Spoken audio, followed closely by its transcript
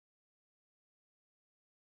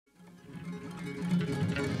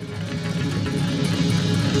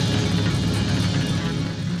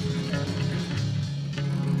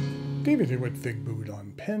David here with Figboot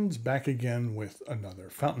on Pens, back again with another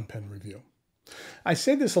fountain pen review. I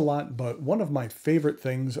say this a lot, but one of my favorite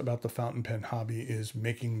things about the fountain pen hobby is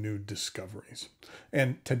making new discoveries.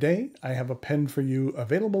 And today I have a pen for you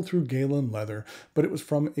available through Galen leather, but it was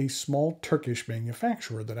from a small Turkish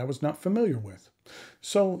manufacturer that I was not familiar with.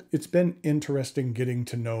 So it's been interesting getting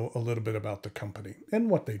to know a little bit about the company and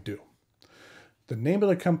what they do. The name of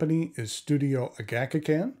the company is Studyo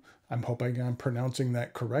Agackagan. I'm hoping I'm pronouncing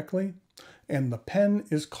that correctly. And the pen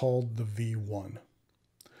is called the V1.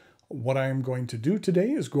 What I am going to do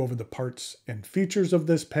today is go over the parts and features of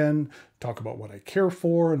this pen, talk about what I care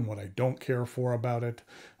for and what I don't care for about it.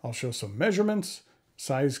 I'll show some measurements,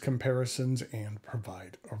 size comparisons, and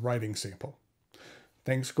provide a writing sample.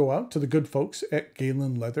 Thanks go out to the good folks at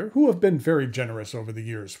Galen Leather, who have been very generous over the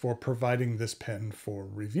years for providing this pen for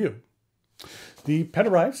review. The pen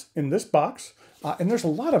arrives in this box, and there's a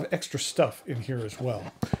lot of extra stuff in here as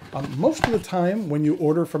well. Most of the time when you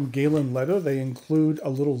order from Galen Leather, they include a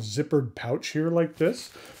little zippered pouch here like this.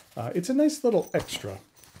 It's a nice little extra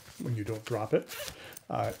when you don't drop it.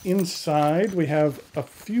 Inside we have a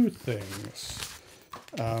few things.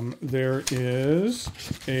 There is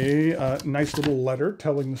a nice little letter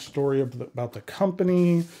telling the story about the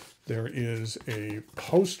company. There is a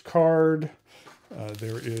postcard.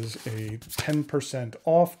 There is a 10%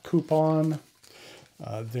 off coupon.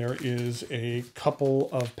 There is a couple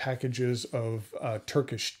of packages of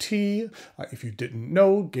Turkish tea. If you didn't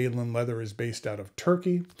know, Galen Leather is based out of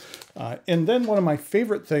Turkey. And then one of my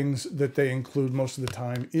favorite things that they include most of the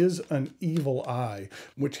time is an evil eye,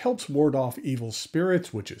 which helps ward off evil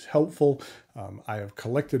spirits, which is helpful. I have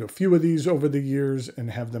collected a few of these over the years and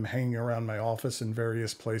have them hanging around my office in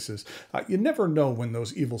various places. You never know when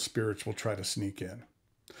those evil spirits will try to sneak in.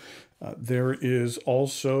 There is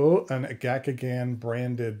also an Agackagan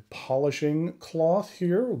branded polishing cloth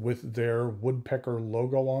here with their woodpecker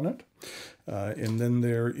logo on it. And then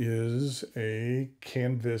there is a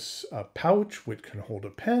canvas pouch which can hold a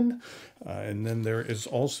pen. And then there is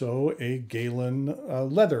also a Galen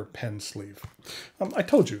leather pen sleeve. I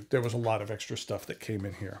told you there was a lot of extra stuff that came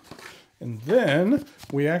in here. And then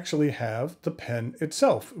we actually have the pen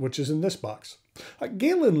itself, which is in this box.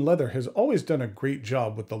 Galen Leather has always done a great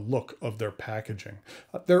job with the look of their packaging.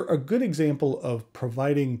 They're a good example of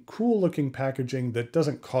providing cool-looking packaging that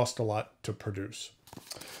doesn't cost a lot to produce.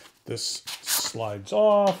 This slides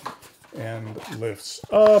off and lifts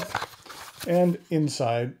up, and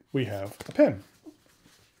inside we have a pen.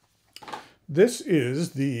 This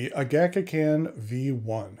is the Agackagan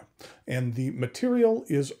V1, and the material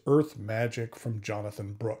is Earth Magic from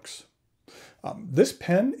Jonathan Brooks. This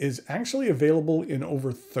pen is actually available in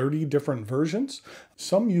over 30 different versions,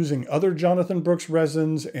 some using other Jonathan Brooks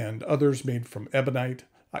resins and others made from ebonite.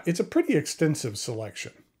 It's a pretty extensive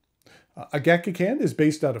selection. Agackagan is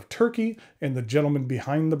based out of Turkey, and the gentlemen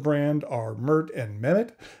behind the brand are Mert and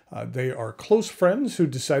Mehmet. They are close friends who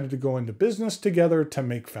decided to go into business together to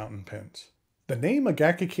make fountain pens. The name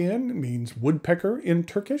Agackagan means woodpecker in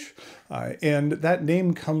Turkish, and that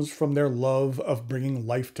name comes from their love of bringing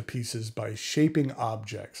life to pieces by shaping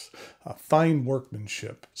objects, fine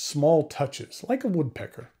workmanship, small touches, like a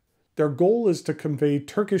woodpecker. Their goal is to convey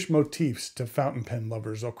Turkish motifs to fountain pen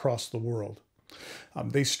lovers across the world.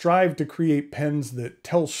 They strive to create pens that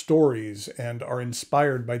tell stories and are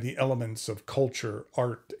inspired by the elements of culture,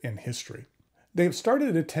 art, and history. They've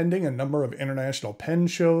started attending a number of international pen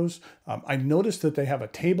shows. I noticed that they have a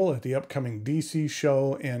table at the upcoming DC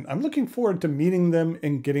show, and I'm looking forward to meeting them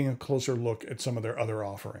and getting a closer look at some of their other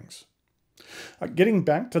offerings. Getting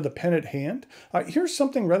back to the pen at hand, here's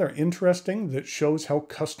something rather interesting that shows how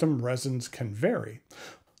custom resins can vary.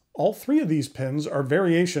 All three of these pens are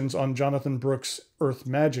variations on Jonathan Brooks' Earth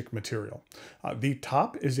Magic material. The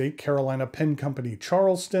top is a Carolina Pen Company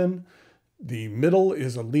Charleston. The middle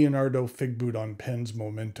is a Leonardo Figboot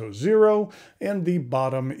Memento Zero, and the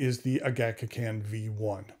bottom is the Agackagan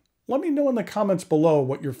V1. Let me know in the comments below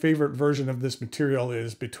what your favorite version of this material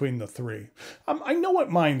is between the three. I know what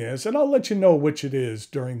mine is, and I'll let you know which it is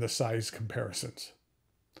during the size comparisons.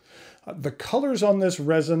 The colors on this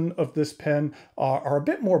resin of this pen are a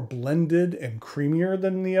bit more blended and creamier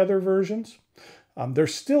than the other versions.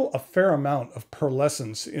 There's still a fair amount of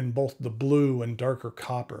pearlescence in both the blue and darker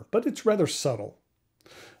copper, but it's rather subtle.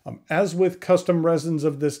 As with custom resins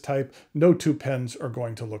of this type, no two pens are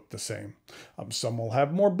going to look the same. Some will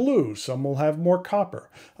have more blue, some will have more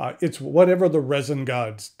copper. It's whatever the resin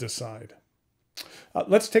gods decide.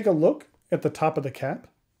 Let's take a look at the top of the cap.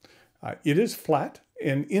 It is flat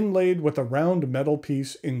and inlaid with a round metal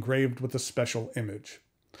piece engraved with a special image.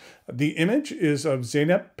 The image is of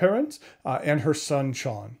Zeynep Perens and her son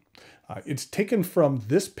Sean. It's taken from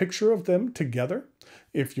this picture of them together.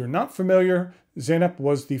 If you're not familiar, Zeynep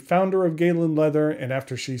was the founder of Galen Leather, and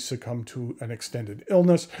after she succumbed to an extended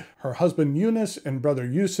illness, her husband Yunus and brother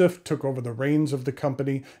Yusuf took over the reins of the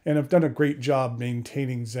company and have done a great job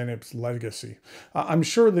maintaining Zeynep's legacy. I'm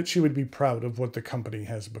sure that she would be proud of what the company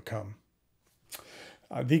has become.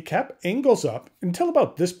 The cap angles up until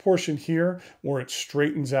about this portion here where it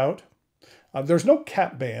straightens out. There's no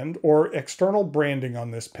cap band or external branding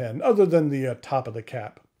on this pen other than the top of the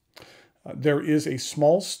cap. There is a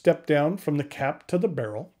small step down from the cap to the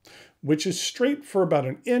barrel, which is straight for about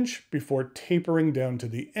an inch before tapering down to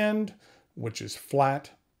the end, which is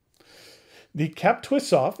flat. The cap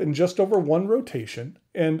twists off in just over one rotation,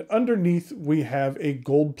 and underneath we have a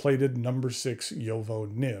gold-plated number 6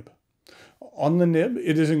 Yovo nib. On the nib,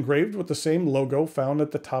 it is engraved with the same logo found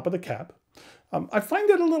at the top of the cap. I find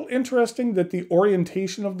it a little interesting that the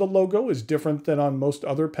orientation of the logo is different than on most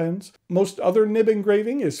other pens. Most other nib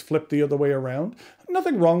engraving is flipped the other way around.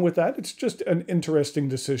 Nothing wrong with that, it's just an interesting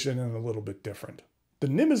decision and a little bit different. The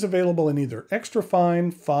nib is available in either extra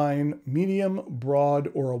fine, fine, medium, broad,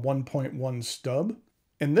 or a 1.1 stub.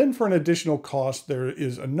 And then for an additional cost, there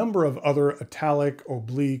is a number of other italic,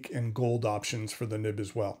 oblique, and gold options for the nib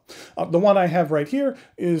as well. The one I have right here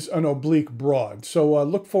is an oblique broad, so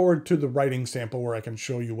look forward to the writing sample where I can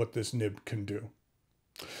show you what this nib can do.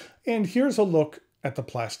 And here's a look at the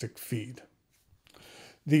plastic feed.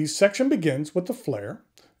 The section begins with the flare,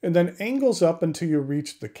 and then angles up until you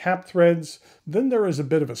reach the cap threads. Then there is a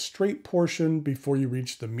bit of a straight portion before you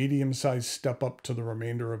reach the medium-sized step up to the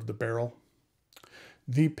remainder of the barrel.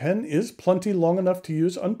 The pen is plenty long enough to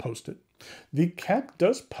use unposted. The cap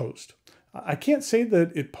does post. I can't say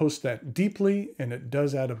that it posts that deeply, and it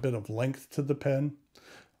does add a bit of length to the pen.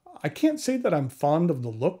 I can't say that I'm fond of the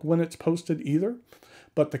look when it's posted either,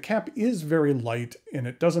 but the cap is very light and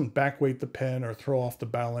it doesn't backweight the pen or throw off the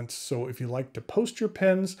balance. So if you like to post your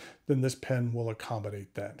pens, then this pen will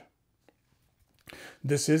accommodate that.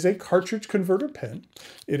 This is a cartridge converter pen.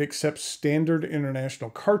 It accepts standard international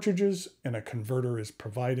cartridges and a converter is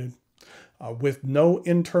provided. With no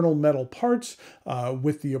internal metal parts,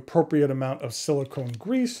 with the appropriate amount of silicone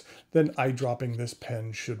grease, then eyedropping this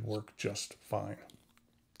pen should work just fine.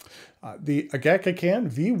 The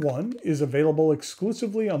Agackagan V1 is available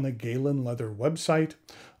exclusively on the Galen Leather website.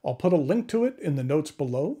 I'll put a link to it in the notes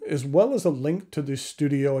below, as well as a link to the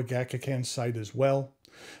Studyo Agackagan site as well.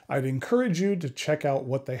 I'd encourage you to check out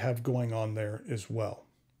what they have going on there as well.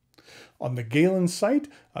 On the Galen site,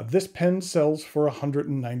 this pen sells for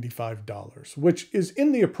 $195, which is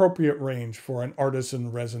in the appropriate range for an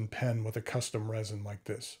artisan resin pen with a custom resin like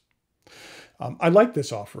this. I like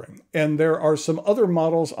this offering, and there are some other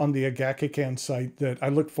models on the Agackagan site that I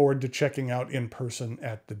look forward to checking out in person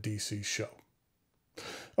at the DC show.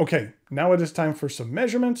 Okay, now it is time for some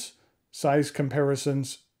measurements, size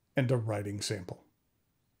comparisons, and a writing sample.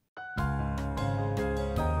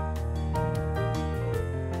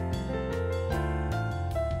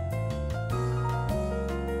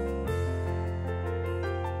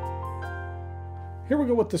 Here we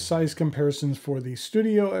go with the size comparisons for the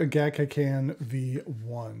Studyo Agackagan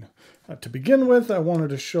V1. To begin with, I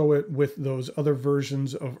wanted to show it with those other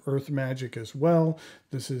versions of Earth Magic as well.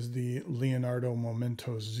 This is the Leonardo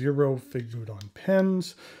Momento Zero Figboot on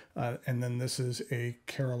pens. And then this is a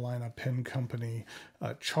Carolina Pen Company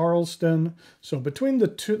Charleston. So between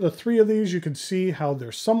the three of these, you can see how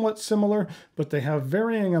they're somewhat similar, but they have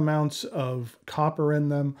varying amounts of copper in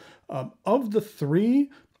them. Of the three,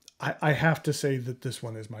 I have to say that this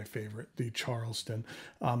one is my favorite, the Charleston.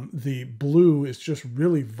 The blue is just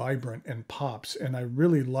really vibrant and pops, and I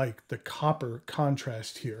really like the copper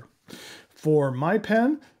contrast here. For my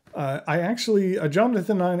pen,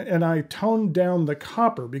 Jonathan and I toned down the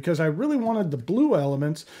copper because I really wanted the blue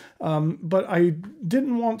elements, but I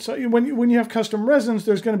didn't want, so when you have custom resins,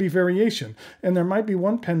 there's going to be variation, and there might be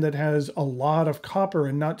one pen that has a lot of copper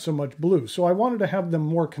and not so much blue. So I wanted to have them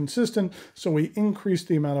more consistent, so we increased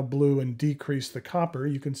the amount of blue and decreased the copper.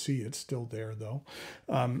 You can see it's still there though.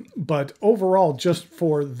 But overall, just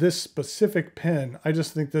for this specific pen, I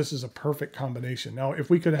just think this is a perfect combination. Now, if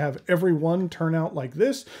we could have every one turn out like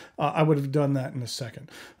this, I would have done that in a second.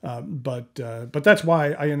 But that's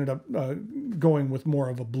why I ended up going with more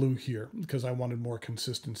of a blue here, because I wanted more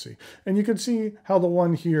consistency. And you can see how the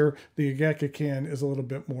one here, the Agackagan, is a little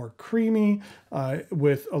bit more creamy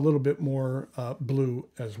with a little bit more blue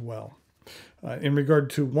as well. In regard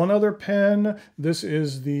to one other pen, this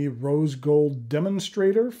is the Rose Gold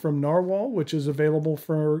Demonstrator from Narwhal, which is available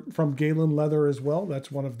from Galen Leather as well.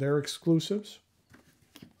 That's one of their exclusives.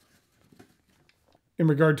 In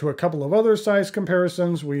regard to a couple of other size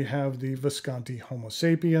comparisons, we have the Visconti Homo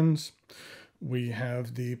sapiens. We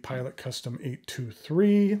have the Pilot Custom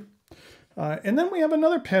 823. And then we have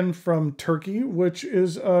another pen from Turkey, which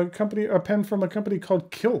is a pen from a company called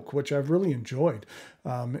Kilk, which I've really enjoyed.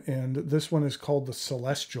 And this one is called the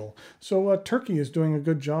Celestial. So Turkey is doing a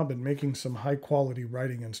good job in making some high quality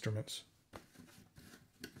writing instruments.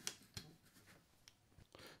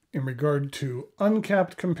 In regard to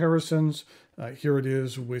uncapped comparisons, here it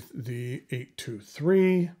is with the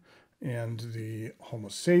 823 and the Homo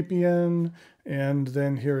sapien, and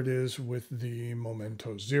then here it is with the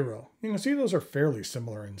Momento Zero. You can see those are fairly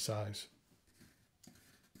similar in size.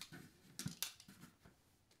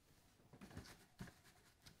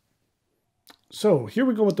 So here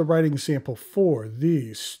we go with the writing sample for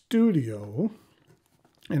the Studyo.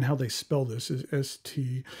 And how they spell this is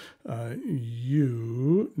S-T-U-D-Y-O,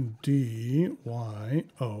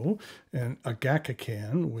 and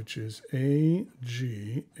Agackagan, which is A-G-A-C-K-A-K-A-N.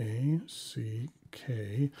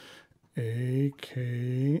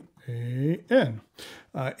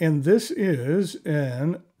 And this is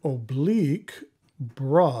an oblique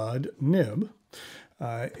broad nib.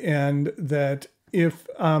 And that if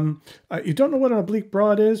you don't know what an oblique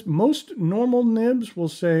broad is, most normal nibs will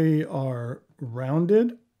say are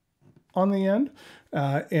rounded on the end,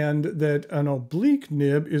 and that an oblique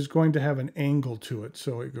nib is going to have an angle to it.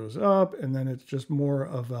 So it goes up, and then it's just more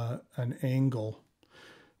of an angle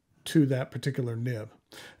to that particular nib.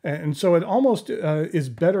 And so it almost is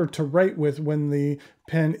better to write with when the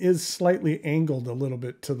pen is slightly angled a little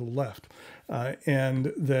bit to the left.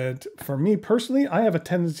 And that for me personally, I have a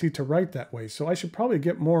tendency to write that way. So I should probably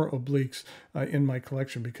get more obliques in my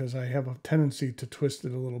collection because I have a tendency to twist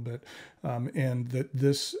it a little bit. And that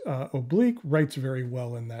this oblique writes very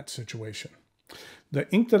well in that situation.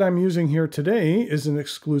 The ink that I'm using here today is an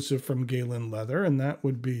exclusive from Galen Leather, and that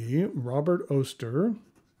would be Robert Oster.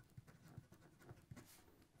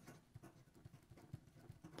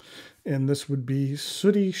 And this would be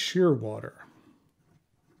Sooty Shearwater.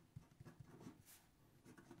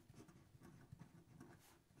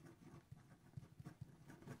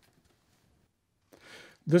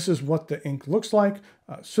 This is what the ink looks like.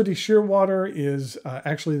 Sooty Shearwater is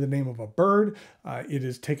actually the name of a bird. It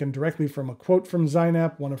is taken directly from a quote from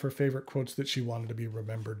Zainab, one of her favorite quotes that she wanted to be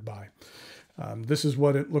remembered by. This is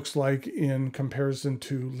what it looks like in comparison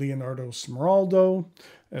to Leonardo Smeraldo,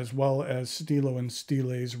 as well as Stilo and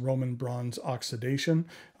Stile's Roman bronze oxidation.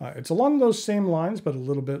 It's along those same lines, but a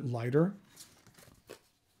little bit lighter.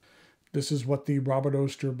 This is what the Robert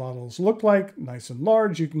Oster bottles look like, nice and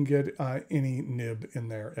large. You can get any nib in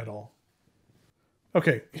there at all.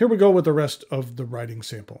 Okay, here we go with the rest of the writing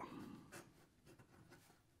sample.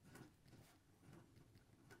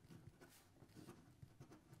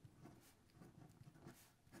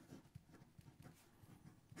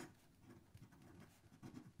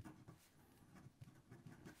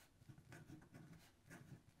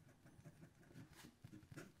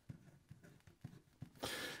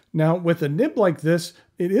 Now, with a nib like this,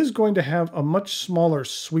 it is going to have a much smaller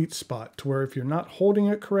sweet spot to where if you're not holding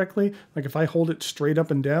it correctly, like if I hold it straight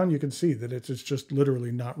up and down, you can see that it's just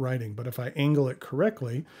literally not writing. But if I angle it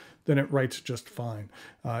correctly, then it writes just fine.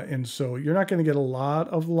 And so you're not going to get a lot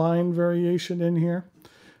of line variation in here,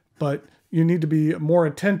 but you need to be more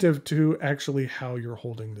attentive to actually how you're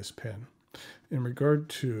holding this pen. In regard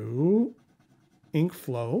to ink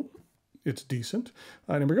flow, it's decent.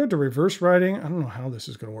 And in regard to reverse writing, I don't know how this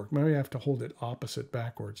is going to work. Maybe I have to hold it opposite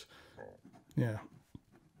backwards. Yeah.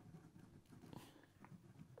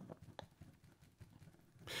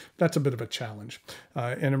 That's a bit of a challenge.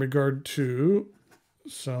 And in regard to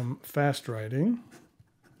some fast writing,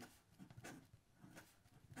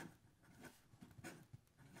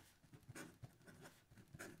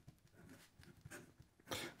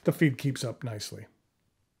 the feed keeps up nicely.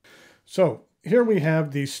 So here we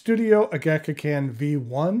have the Studyo Agackagan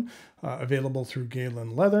V1 available through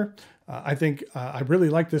Galen Leather. I think I really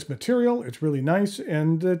like this material. It's really nice,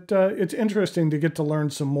 and it's interesting to get to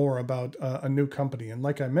learn some more about a new company. And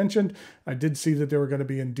like I mentioned, I did see that they were going to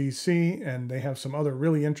be in DC, and they have some other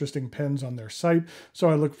really interesting pens on their site.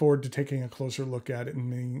 So I look forward to taking a closer look at it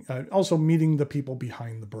and also meeting the people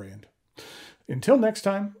behind the brand. Until next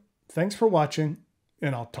time, thanks for watching,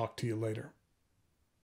 and I'll talk to you later.